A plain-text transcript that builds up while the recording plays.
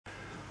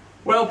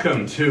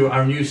Welcome to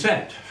our new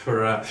set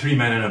for Three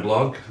Men in a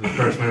Blog, the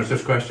First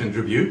Minister's Questions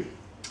Review.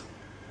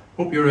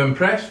 Hope you're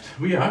impressed.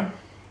 We are.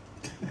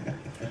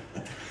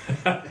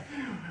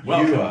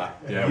 Welcome. You are.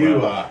 Yeah,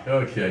 you are.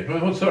 Okay.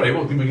 Well, sorry,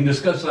 we can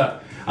discuss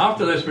that.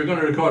 After this, we're going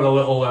to record a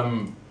little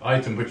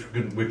item which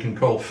we can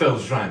call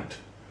Phil's Rant.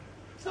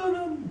 So,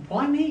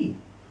 why me?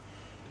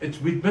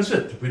 We'd miss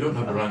it if we don't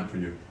have a rant for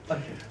you.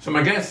 Okay. So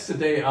my guests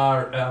today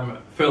are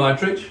Phil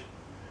Attridge,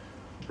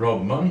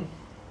 Rob Munn,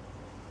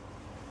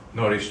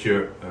 Norrie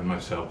Stewart and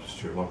myself,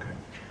 Stewart Lochhead.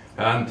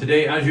 And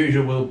today, as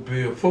usual, we'll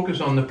be focus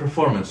on the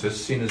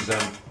performances, seen as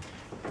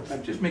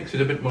that just makes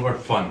it a bit more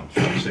fun,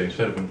 shall we say,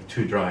 instead of being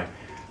too dry.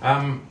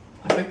 I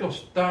think I'll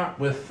start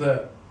with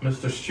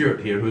Mr. Stewart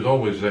here, who's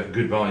always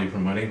good value for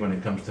money when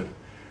it comes to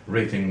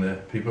rating the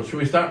people. Shall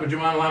we start with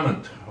Joanne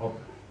Lamont? Oh.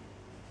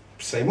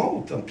 Same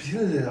old.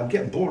 I'm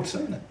getting bored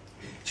saying it.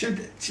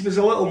 She was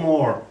a little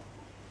more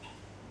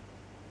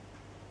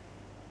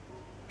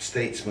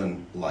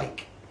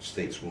statesman-like,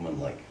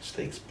 stateswoman-like,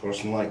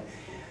 statesperson-like.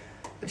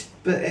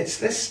 But it's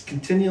this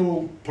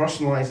continual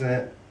personalising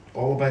it,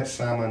 all about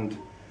Salmond.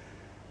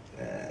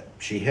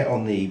 She hit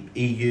on the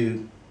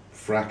EU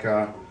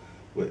fracas,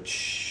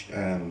 which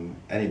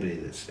anybody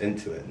that's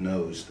into it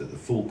knows that the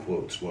full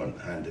quotes weren't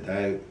handed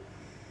out.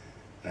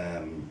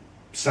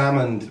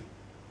 Salmond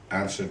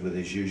answered with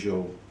his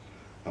usual,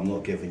 I'm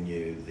not giving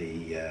you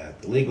the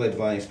legal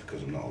advice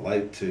because I'm not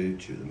allowed to due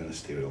to the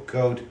ministerial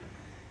code.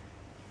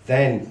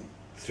 Then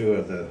threw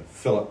her the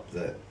fillip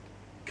that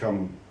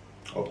come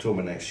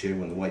October next year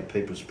when the white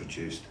paper's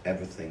produced,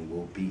 everything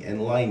will be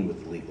in line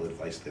with the legal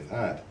advice they've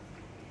had.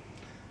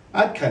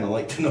 I'd kind of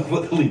like to know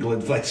what the legal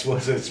advice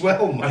was as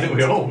well, mate. I think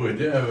we all would,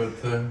 yeah.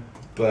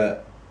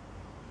 But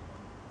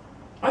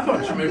I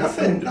thought she maybe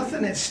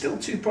nothing. It's still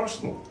too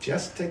personal.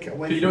 Just take it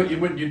away. So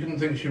you didn't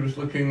think she was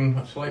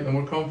looking slightly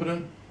more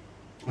confident?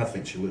 I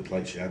think she looked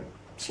like she had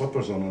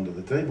slippers on under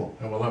the table.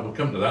 Oh, well, we'll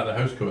come to that. The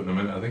house coat in a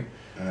minute, I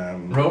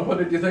think. Rob, what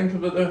did you think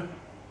about the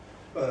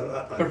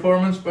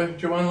performance by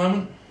Joanne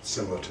Lamont?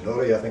 Similar to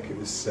Norrie, I think it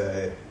was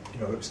it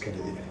was kind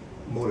of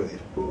more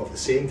of the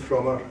same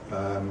from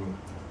her.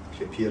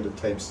 She appeared at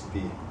times to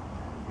be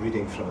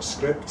reading from a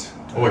script.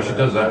 Oh, she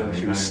does that.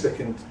 She was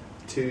sticking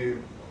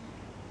to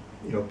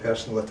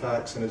personal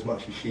attacks, and as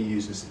much as she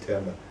uses the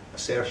term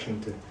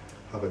assertion to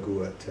have a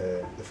go at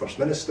the First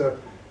Minister,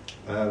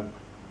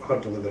 her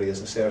delivery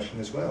is assertion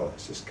as well.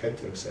 It's just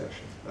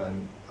counter-assertion,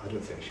 and I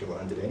don't think she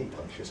landed any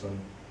punches on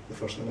the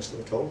First Minister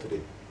at all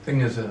today.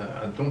 Thing is,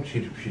 I don't.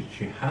 She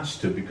has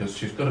to, because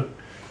she's got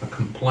a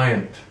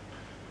compliant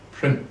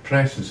print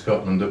press in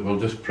Scotland that will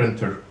just print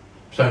her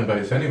sound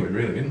bites anyway,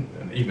 really,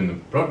 and even the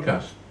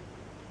broadcast,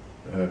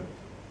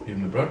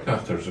 even the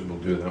broadcasters will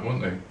do that,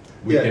 won't they?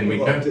 Week in,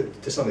 week out.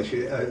 To some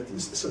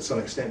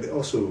extent, but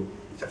also you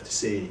have to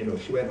say,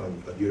 she went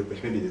on Europe,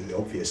 which may be the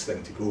obvious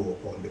thing to go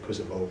on because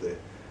of all the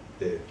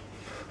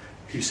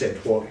who said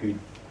what, who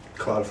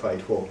clarified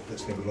what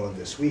that's been going on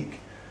this week,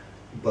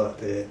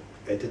 but it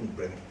didn't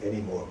bring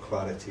any more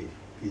clarity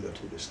either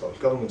to the Scottish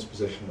Government's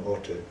position or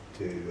to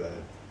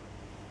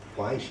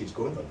why she's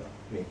going on that.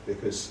 I mean,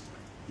 because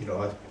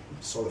I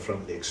saw the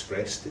front of the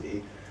Express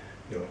today,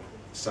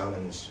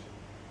 Salmon's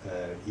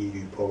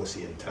EU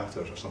policy in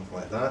tatters or something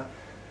like that,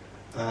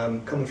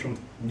 coming from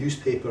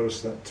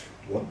newspapers that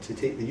want to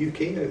take the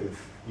UK out of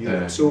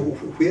Europe. So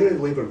where are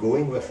Labour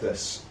going with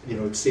this?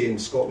 Saying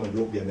Scotland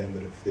won't be a member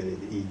of the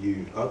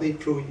EU. Are they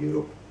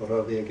pro-Europe or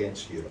are they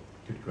against Europe?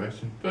 Good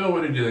question. Phil,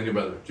 what did you think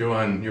about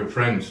Joanne, your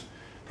friend's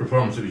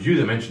performance? It was you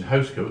that mentioned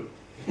housecoat.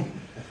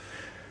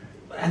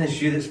 And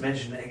it's you that's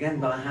mentioned it again,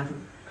 but I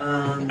haven't.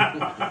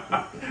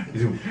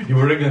 You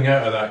were wriggling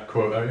out of that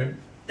quote, are you?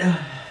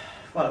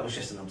 Well, it was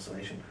just an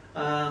observation.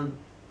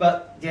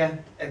 But yeah,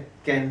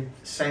 again,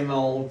 same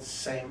old,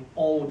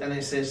 and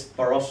it says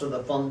Barossa,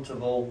 the font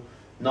of all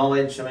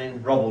knowledge. I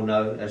mean, Rob will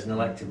know, as an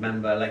elected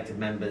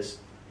members,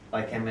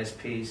 like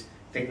MSPs,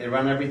 think they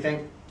run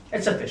everything.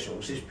 It's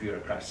officials, it's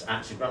bureaucrats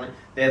actually run it.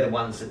 They're the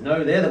ones that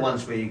know, they're the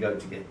ones where you go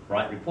to get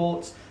right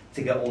reports,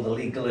 to get all the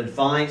legal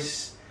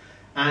advice,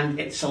 and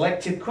it's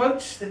selected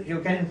quotes that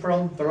you're getting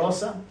from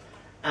Barossa,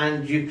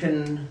 and you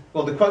can,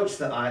 well, the quotes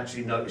that I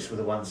actually noticed were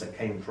the ones that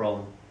came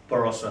from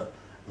Barossa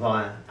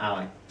via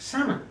Alex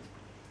Salmond.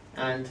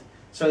 And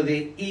so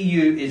the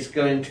EU is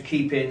going to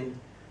keep in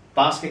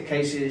basket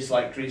cases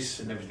like Greece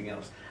and everything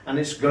else, and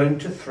it's going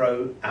to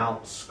throw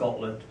out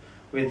Scotland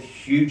with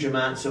huge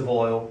amounts of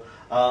oil,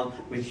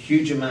 with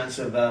huge amounts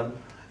of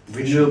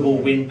renewable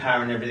wind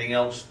power and everything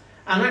else.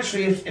 And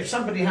actually, if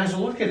somebody has a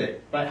look at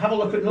it, right, have a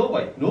look at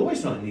Norway.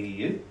 Norway's not in the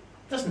EU.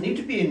 Doesn't need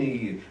to be in the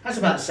EU. Has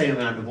about the same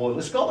amount of oil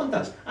as Scotland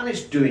does, and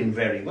it's doing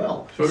very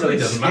well. So it really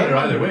doesn't matter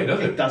either way, does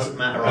it? It doesn't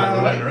matter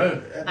either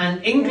way.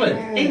 And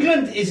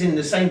England is in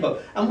the same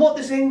boat. And what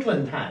does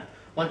England have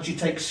once you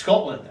take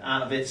Scotland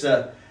out of its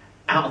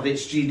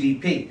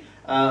GDP?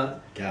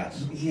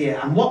 Gas.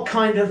 Yeah, and what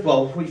kind of,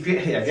 well, if you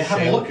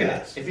have a look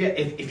at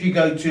it, if you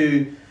go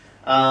to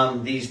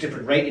these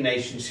different rating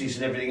agencies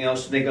and everything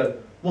else, and they go,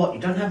 What, you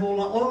don't have all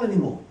that oil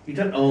anymore? You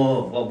don't,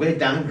 oh, well, we're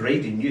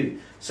downgrading you.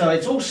 So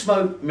it's all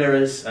smoke,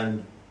 mirrors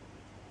and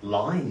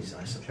lies,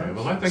 I suppose. Okay,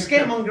 well, I think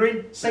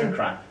scaremongering, same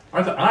crap.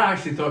 I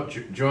actually thought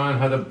Joanne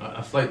had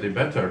a slightly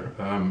better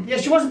Yeah,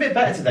 she was a bit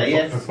better today,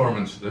 yes.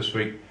 performance this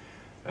week.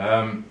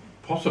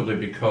 Possibly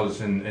because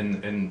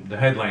in the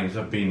headlines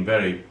have been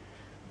very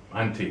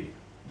anti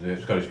the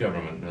Scottish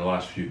Government in the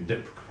last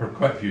for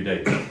quite a few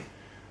days.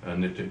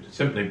 And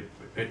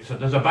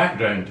there's a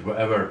background to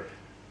whatever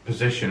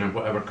position and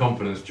whatever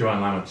confidence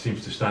Joanne Lamont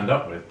seems to stand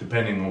up with,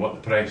 depending on what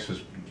the press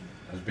has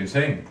been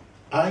saying.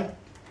 I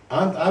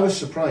was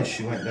surprised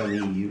she went down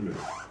the EU route.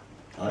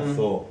 I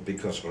thought,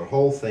 because her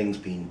whole thing's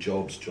been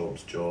jobs,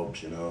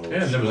 you know.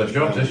 Yeah, and there was a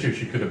jobs issue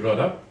she could have brought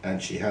up. And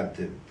she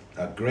had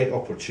a great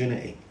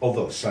opportunity,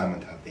 although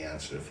Salmond had the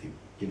answer if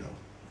you know,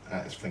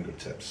 at his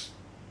fingertips.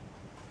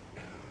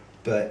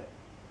 But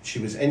she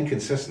was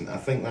inconsistent. I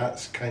think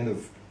that's kind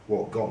of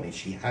what got me.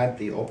 She had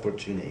the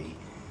opportunity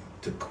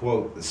to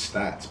quote the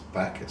stats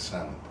back at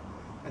Salmond,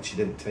 and she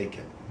didn't take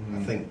it. I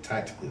think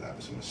tactically that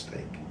was a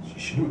mistake. She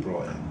should have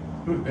brought it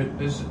in.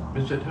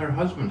 Is it her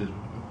husband?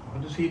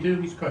 What does he do?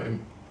 He's quite a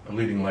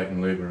leading light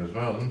in Labour as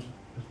well, isn't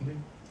he?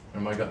 Or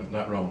am I getting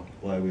that wrong?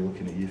 Why are we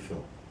looking at you,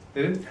 Phil?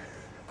 Who?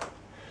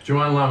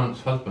 Joanne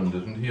Lamont's husband,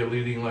 isn't he a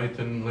leading light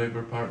in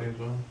Labour Party as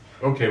well?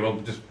 Okay, well,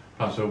 just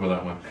pass over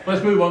that one.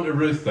 Let's move on to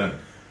Ruth then.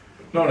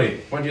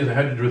 Norrie, what do you think?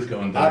 How did Ruth get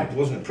on today? I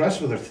wasn't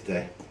impressed with her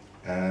today.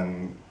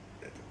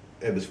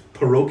 It was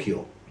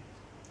parochial.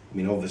 I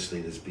mean,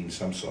 obviously there's been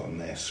some sort of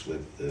mess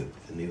with the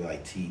new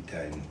IT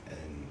down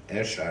in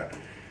Ayrshire,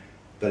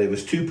 but it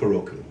was too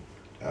parochial.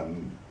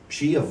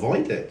 She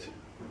avoided,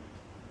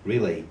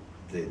 really,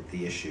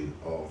 the issue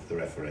of the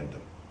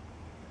referendum.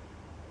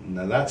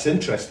 Now that's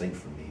interesting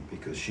for me,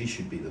 because she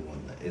should be the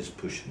one that is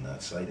pushing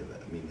that side of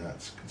it. I mean,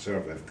 that's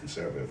conservative.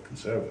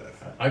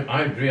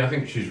 I agree. I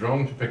think she's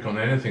wrong to pick on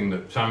anything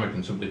that Sama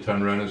can simply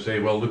turn around and say,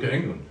 well, look at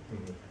England.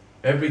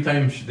 Every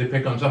time they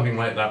pick on something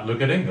like that,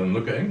 look at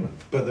England.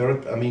 But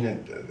I mean,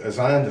 as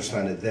I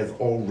understand it, they're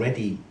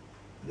already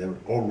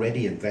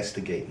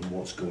investigating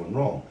what's going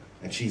wrong,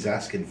 and she's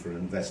asking for an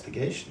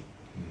investigation.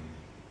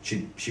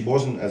 She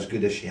wasn't as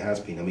good as she has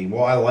been. I mean,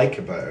 what I like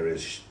about her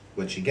is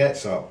when she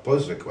gets up,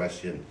 poses a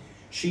question,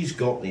 she's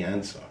got the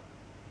answer.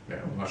 Yeah,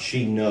 well,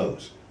 she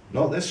knows.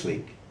 Not this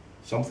week.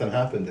 Something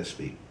happened this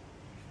week.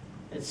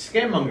 It's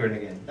scaremongering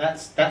again.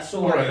 That's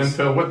all. All right, and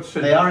Phil,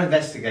 they are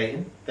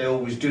investigating. They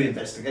always do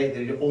investigate.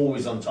 They're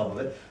always on top of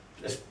it.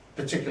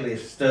 Particularly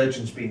if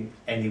Sturgeon's been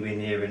anywhere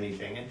near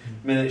anything.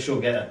 The minute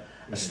she'll get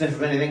a sniff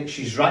of anything,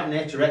 she's right in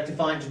there to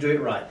rectify it, to do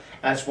it right.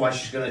 That's why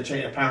she's going to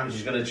change. Apparently,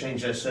 she's going to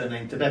change her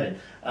surname to Bevan.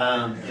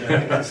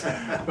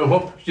 Well,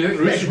 what do you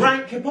think? It's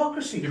rank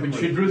hypocrisy.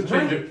 Should Ruth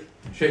change it?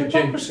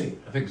 Hypocrisy.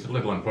 I think it's a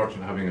little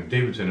unfortunate having a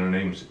Davidson in her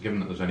name,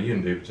 given that there's an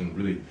Ian Davidson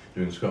really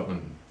doing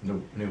Scotland no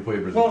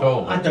favours at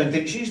all. I don't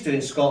think she's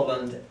doing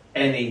Scotland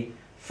any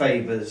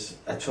favours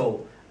at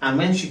all. And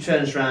when she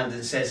turns around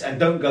and says, and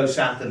don't go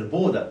south of the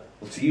border,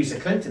 well, to use a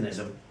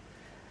Clintonism,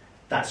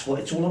 that's what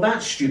it's all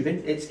about,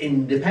 stupid. It's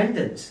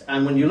independence.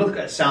 And when you look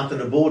at south of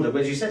the border,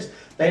 where she says,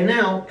 they're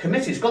now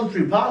committed, it's gone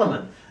through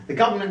Parliament. The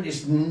government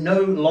is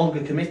no longer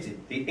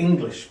committed, the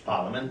English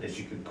Parliament, as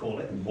you could call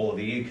it, or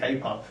the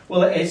UK Parliament,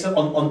 well, it is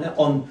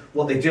on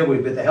what they deal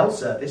with the health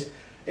service,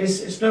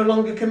 it's no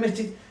longer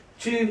committed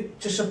to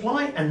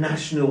supply a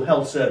national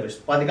health service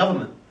by the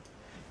government.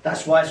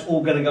 That's why it's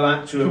all going to go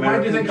out to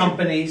American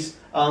companies,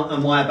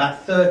 and why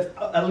about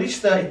at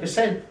least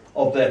 30%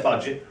 of their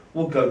budget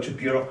will go to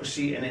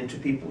bureaucracy and into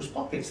people's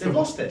pockets. They've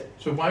lost it.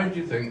 So why do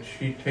you think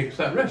she takes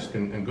that risk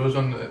and goes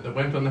on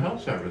went on the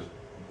health service?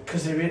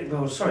 Because the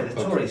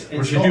Tories.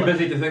 Was she too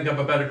busy to think up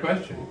a better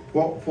question?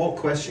 What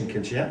question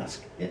can she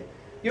ask? Yeah.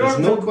 There's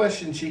no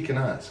question she can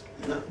ask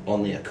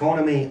on the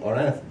economy or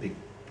anything.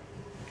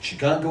 She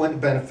can't go into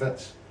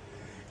benefits.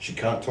 She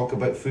can't talk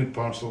about food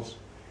parcels.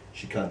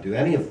 She can't do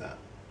any of that,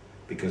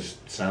 because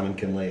Salmond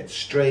can lay it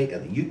straight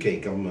at the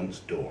UK government's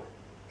door.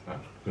 That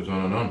goes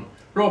on and on.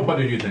 Rob, what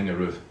did you think of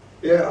Ruth?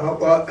 Yeah,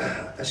 well,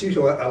 as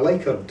usual, I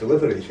like her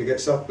delivery. She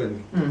gets up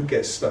and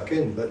gets stuck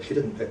in, but she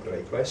didn't pick the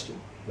right question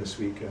this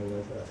week,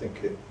 and I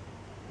think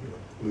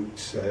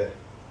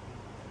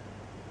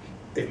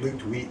it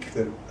looked weak.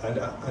 And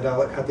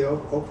Alec had the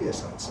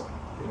obvious answer.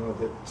 You know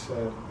that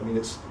I mean,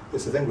 it's the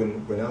thing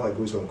when Alec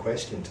goes on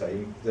Question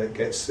Time that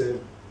gets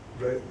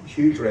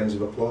huge rounds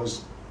of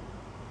applause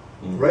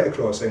right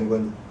across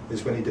England,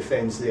 is when he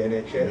defends the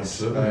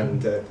NHS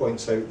and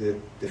points out the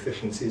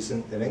deficiencies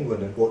in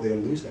England and what they're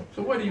losing.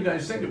 So what do you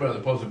guys think about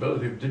the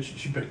possibility? Did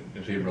she pick?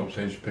 See, Rob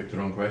saying she picked the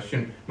wrong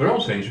question. We're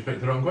all saying she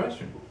picked the wrong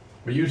question.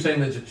 But you saying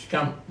that she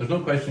can't? There's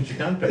no question she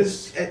can't pick.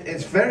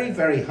 It's very,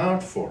 very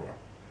hard for her.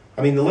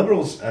 I mean, the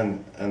Liberals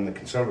and the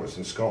Conservatives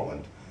in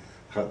Scotland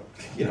have,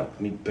 I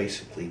mean,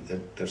 basically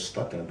they're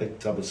stuck in a big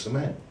tub of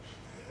cement.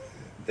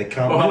 They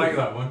can't. Oh, move. I like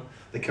that one.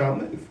 They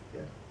can't move.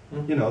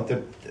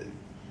 Yeah.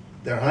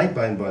 They're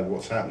hidebound by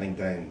what's happening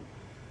down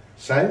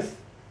south,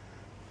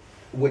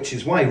 which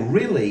is why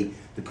really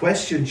the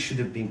question should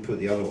have been put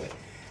the other way.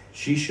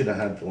 She should have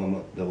had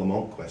the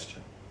Lamont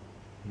question.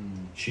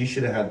 She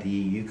should have had the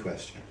EU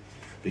question,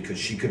 because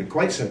she could have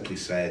quite simply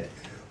said,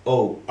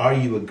 "Oh, are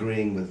you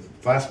agreeing with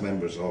vast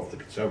members of the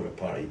Conservative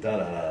Party? Da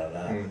da da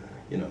da.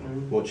 You know,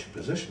 what's your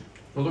position?"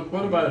 Well, look,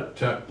 what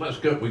about, let's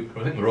go,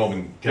 I think we're all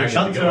been gagging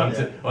to Chunter,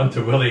 get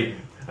onto Willie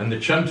and the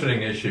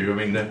chuntering issue. I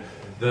mean,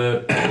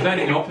 the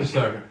presiding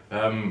officer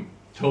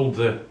told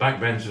the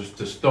backbenchers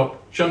to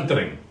stop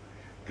chuntering.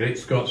 Great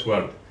Scots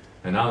word.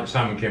 And Alex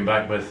Salmond came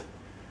back with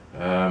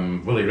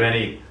Willie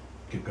Rennie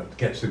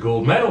gets the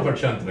gold medal for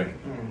chuntering,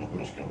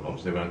 which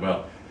obviously went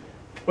well.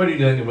 What do you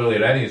think of Willie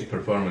Rennie's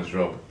performance,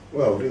 Rob?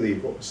 Well, really,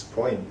 what was the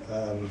point?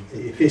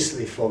 He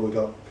basically followed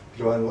up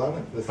Joanne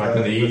Lamont with, Back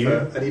in the EU.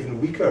 with an even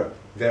weaker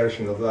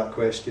version of that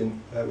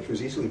question, which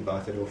was easily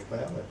batted off by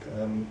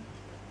Alec.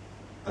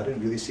 I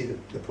didn't really see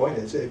the point.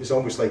 It was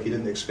almost like he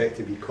didn't expect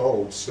to be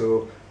called,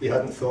 so he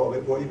hadn't thought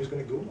about what he was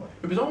going to go with.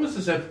 It was almost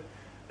as if,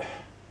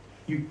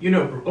 you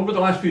know, over the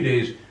last few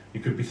days, you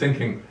could be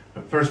thinking,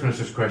 First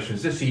Minister's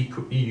questions, this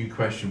EU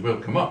question will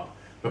come up.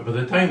 But by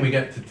the time we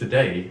get to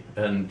today,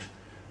 and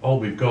all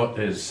we've got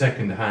is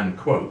second-hand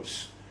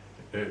quotes,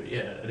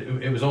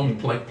 it was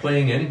almost like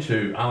playing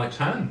into Alex's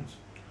hands.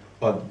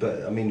 But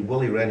I mean,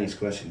 Willie Rennie's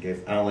question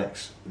gave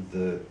Alex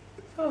the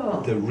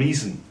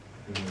reason.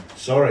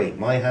 Sorry,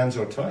 my hands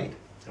are tied.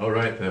 All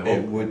right,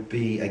 It would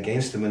be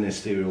against the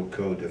ministerial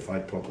code if I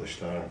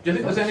published our... Do you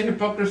think there's any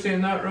hypocrisy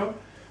in that, Rob?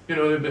 You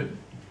know,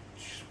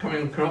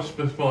 coming across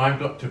with, well, I've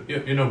got to,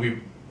 you know,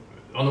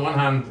 on the one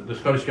hand, the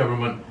Scottish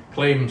Government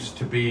claims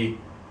to be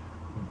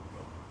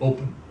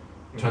open,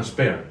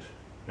 transparent,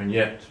 and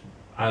yet,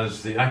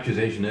 as the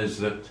accusation is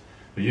that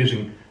they're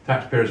using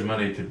taxpayers'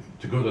 money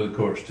to go to the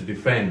courts to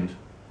defend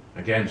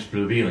against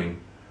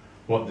revealing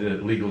what the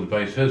legal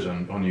advice is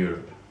on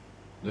Europe.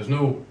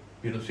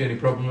 You don't see any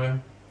problem there?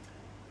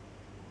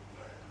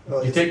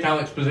 Well, You take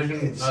Alex's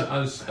position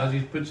as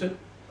he puts it?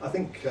 I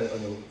think I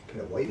know,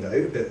 kind of white now,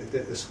 but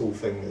this whole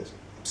thing, this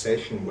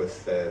obsession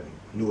with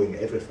knowing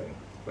everything,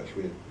 which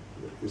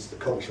is the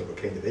culture we're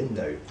kind of in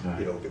now,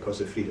 you know,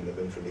 because of freedom of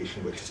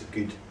information, which is a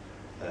good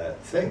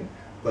thing.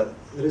 But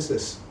there is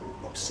this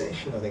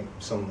obsession, I think,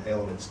 some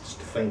elements just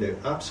to find out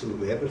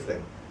absolutely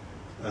everything,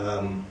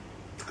 and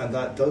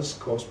that does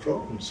cause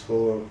problems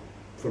for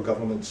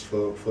governments,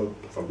 for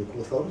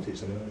local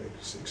authorities. I mean,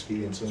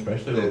 experience in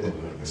Especially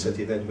the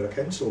City of Edinburgh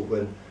Council,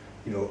 when,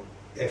 you know,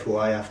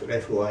 FOI after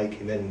FOI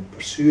came in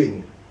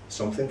pursuing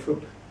something for,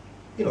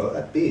 you know,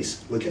 at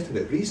base,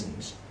 legitimate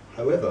reasons.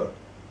 However,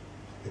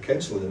 the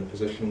council is in a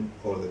position,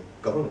 or the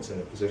government's in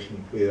a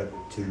position, where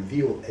to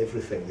reveal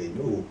everything they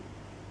know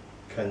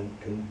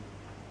can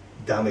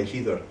damage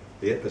either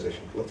their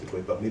position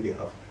politically, but maybe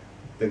have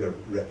bigger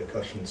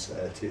repercussions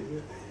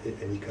in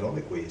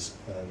economic ways,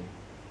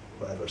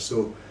 whatever.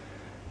 So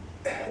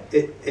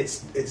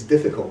it's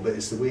difficult, but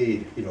it's the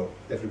way, you know,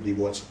 everybody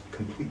wants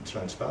complete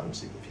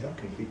transparency. If you have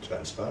complete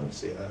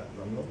transparency,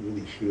 I'm not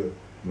really sure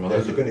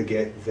that you're going to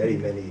get very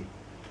many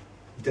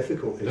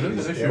difficult issues. There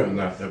is an issue on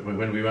that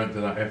when we went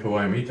to that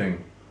FOI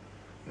meeting,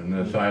 and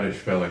this Irish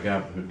fella,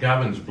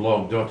 Gavin's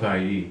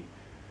blog.ie,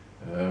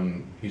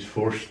 he's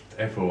forced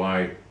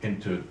FOI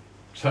into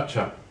such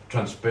a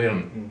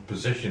transparent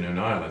position in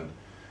Ireland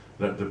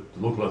that the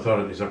local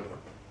authorities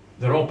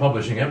they're all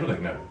publishing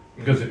everything now,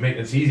 because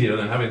it's easier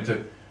than having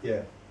to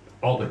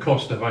all the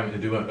cost of having to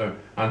do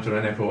answer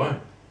an FOI.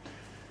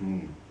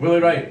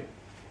 Willie Wright,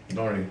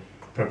 Norrie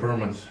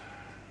performance.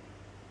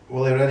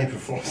 Willie Rennie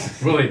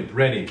performance. Willie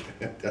Rennie.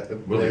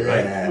 Willie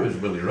Wright. Who is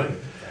Willie Wright?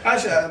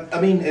 Actually,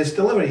 I mean, his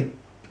delivery,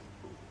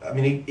 I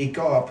mean, he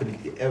got up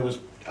and it was,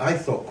 I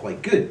thought,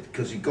 quite good,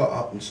 because he got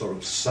up and sort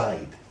of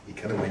sighed. He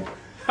kind of went,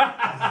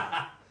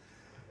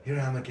 here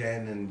I am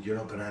again, and you're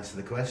not going to answer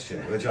the question,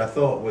 which I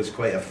thought was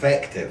quite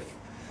effective.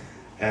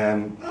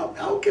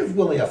 I'll give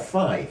Willie a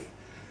 5.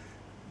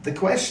 The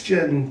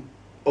question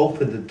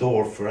opened the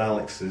door for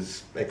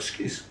Alex's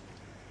excuse,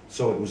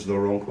 so it was the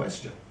wrong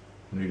question.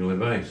 Legal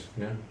advice,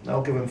 yeah.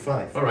 I'll give him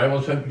 5. All right,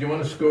 well, so do you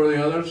want to score the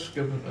others?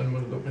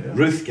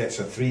 Ruth gets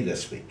a 3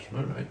 this week.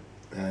 All right.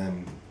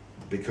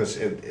 Because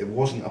it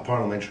wasn't a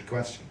parliamentary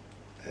question.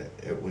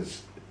 It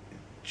was,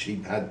 she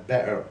had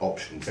better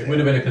options. It would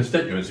have been a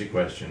constituency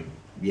question.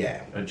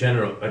 Yeah. A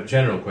general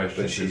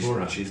question.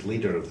 But she's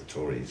leader of the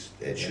Tories.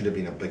 It should have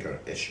been a bigger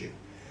issue.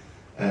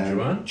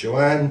 Joanne?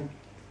 Joanne,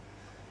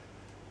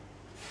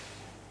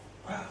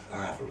 well,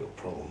 I have a real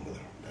problem with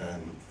her.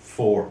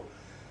 4.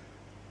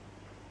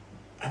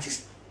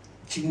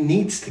 She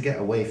needs to get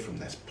away from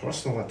this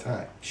personal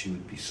attack. She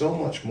would be so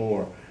much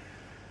more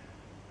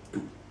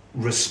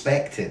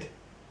respected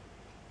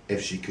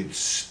if she could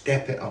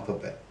step it up a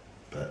bit.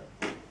 But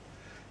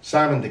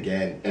Salmond,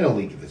 again, in a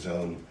league of his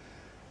own.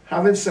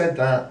 Having said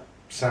that,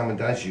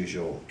 Salmond, as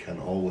usual, can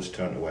always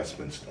turn to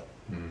Westminster.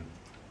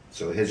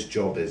 So his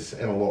job is,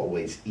 in a lot of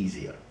ways,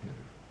 easier.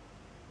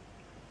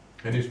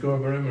 Any score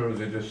for him, or was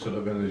he just sort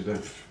of in his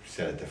He's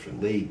in a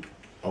different league.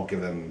 I'll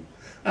give him...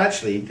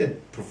 Actually, he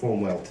did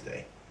perform well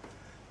today.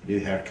 New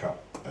haircut,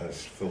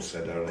 as Phil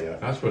said earlier.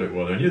 That's what it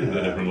was. I knew there was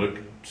a different look.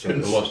 So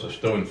Couldn't have lost a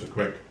stone so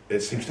quick. It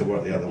seems to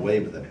work the other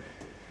way with him.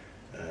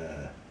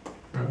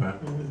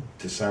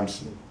 to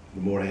Samson,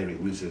 the more air he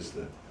loses,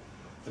 the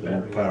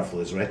more better, powerful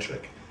his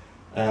rhetoric.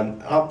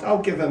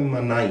 I'll give him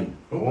a 9.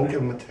 I won't Okay.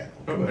 give him a 10. I'll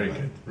Oh, give him a very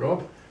 9. good.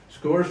 Rob,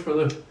 scores for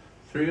the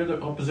 3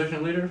 other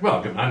opposition leaders?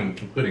 Well, and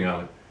including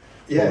Alec.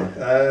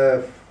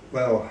 Yeah,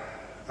 well,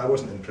 I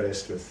wasn't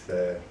impressed with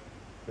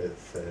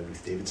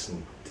Ruth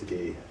Davidson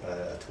today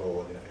at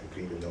all. I mean, I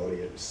agree with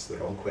Norrie, it was the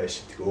wrong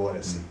question to go on.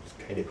 It's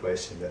the kind of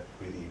question that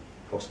really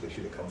possibly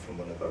should have come from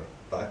one of our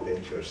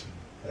backbenchers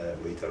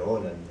later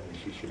on, and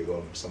she should have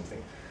gone for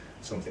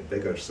something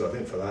bigger. So I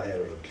think for that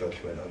error of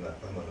judgment,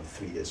 I'm on a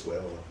 3 as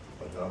well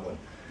on that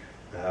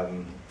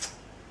one.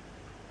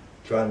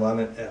 Joanne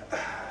Lamont,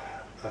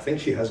 I think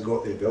she has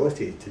got the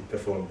ability to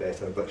perform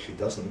better, but she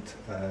doesn't,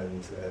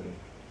 and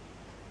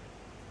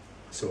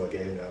so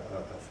again,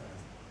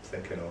 I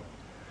think, you know,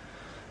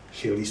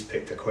 she at least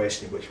picked a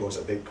question which was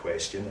a big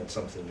question and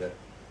something that,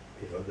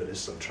 you know, there is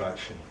some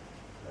traction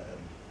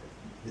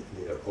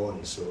there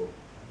on. So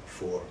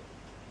 4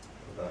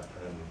 for that.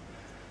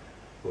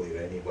 Willie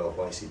Rennie, well,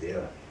 why is he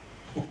there?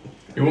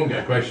 You won't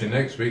get a question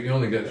next week, you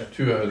only get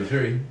 2 out of the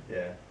 3.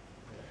 Yeah.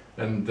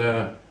 And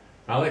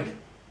Alec?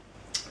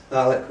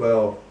 Alec,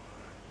 well,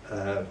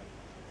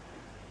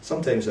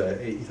 sometimes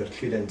I either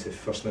tune into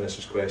First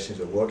Minister's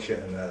questions or watch it,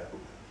 and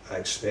I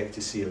expect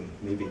to see him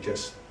maybe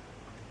just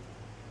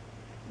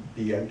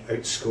be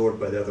outscored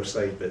by the other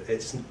side, but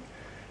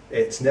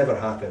it's never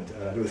happened,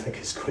 and I don't think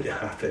it's going to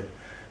happen.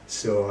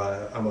 So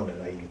I'm on a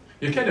 9.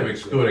 You're kind of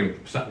outscoring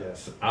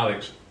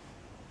Alex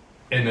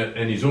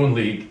in his own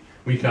league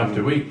week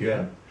after week,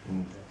 yeah?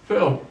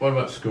 Phil, what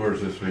about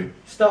scores this week?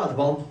 Start at the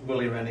bottom,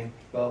 Willie Rennie.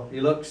 Well,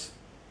 he looks,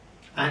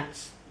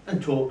 acts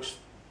and talks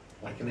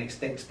like an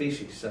extinct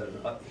species. So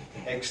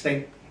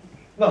extinct,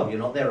 well, you're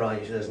not there, are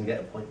you? She doesn't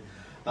get a point.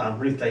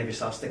 Ruth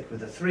Davis, I'll stick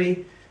with a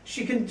 3.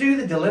 She can do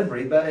the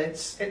delivery, but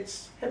it's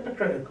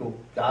hypocritical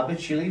garbage.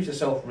 She leaves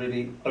herself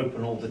really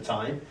open all the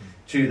time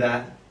to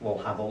that, well,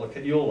 have a look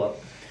at your lot.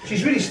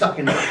 She's really stuck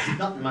in that. There's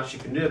nothing much she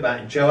can do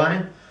about it.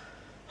 Joanne,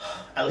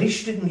 at least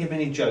she didn't give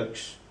any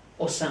jokes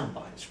or sound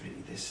bites,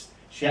 really.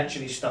 She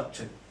actually stuck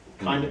to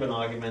kind of an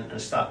argument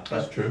and stuck.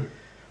 That's true.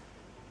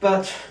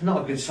 But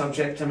not a good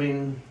subject. I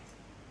mean,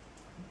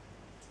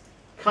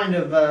 kind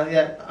of,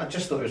 I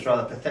just thought it was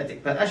rather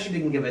pathetic. But as she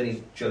didn't give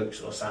any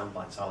jokes or sound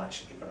bites, I'll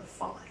actually give her a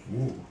 5.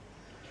 Ooh.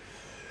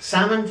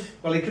 Salmond,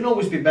 well, he can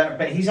always be better,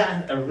 but he's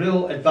at a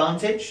real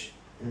advantage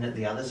in that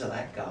the others are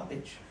that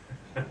garbage.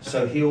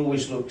 So he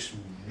always looks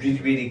really,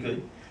 really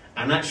good.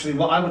 And actually,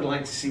 what I would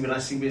like to see when I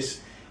see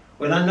this,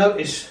 when I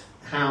notice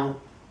how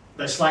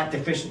the slight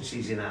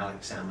deficiencies in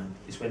Alex Salmond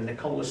is when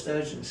Nicola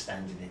Sturgeon's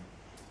standing in,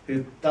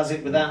 who does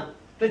it without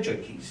the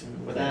jokies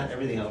and without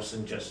everything else,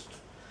 and just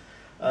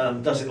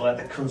does it like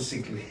the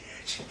consigliere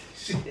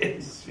she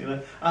is. You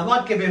know,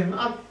 I'll give him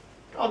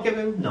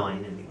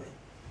 9 anyway.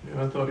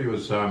 Yeah, I thought he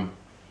was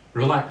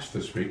relaxed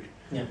this week.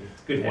 Yeah,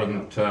 good.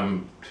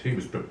 He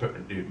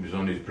was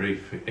on his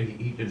brief.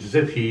 It's as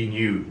if he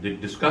knew. They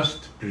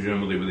discussed,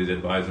 presumably, with his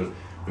advisors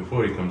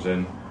before he comes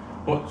in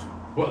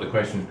what the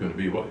question's going to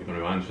be, what you're going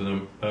to answer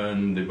them,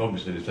 and they've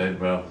obviously decided,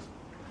 well,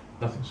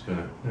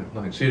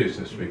 nothing serious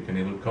this week, and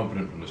he looked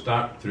confident from the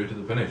start through to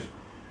the finish.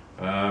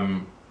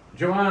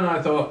 Joanne,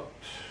 I thought,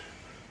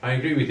 I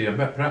agree with you,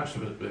 but perhaps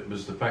it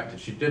was the fact that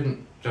she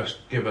didn't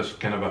just give us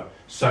kind of a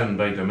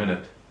soundbite a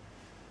minute,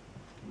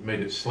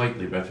 made it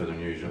slightly better than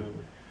usual.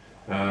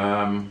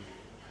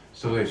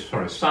 So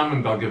for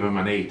Salmond, I'll give him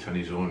an 8 on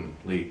his own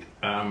league.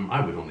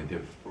 I would only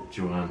give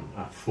Joanne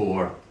a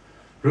 4.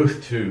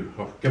 Ruth 2,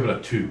 or give it a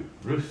 2.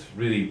 Ruth,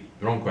 really,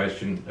 wrong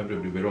question.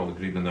 We're all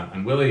agreed on that.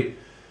 And Willie,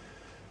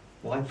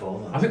 why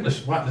 4? I think the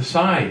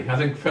sigh. I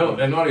think Phil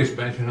and Norrie's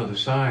mentioned the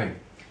sigh.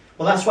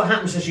 Well, that's what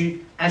happens as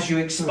you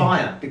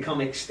expire, become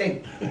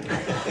extinct.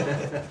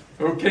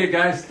 Okay,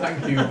 guys,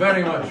 thank you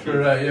very much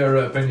for your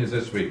opinions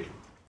this week.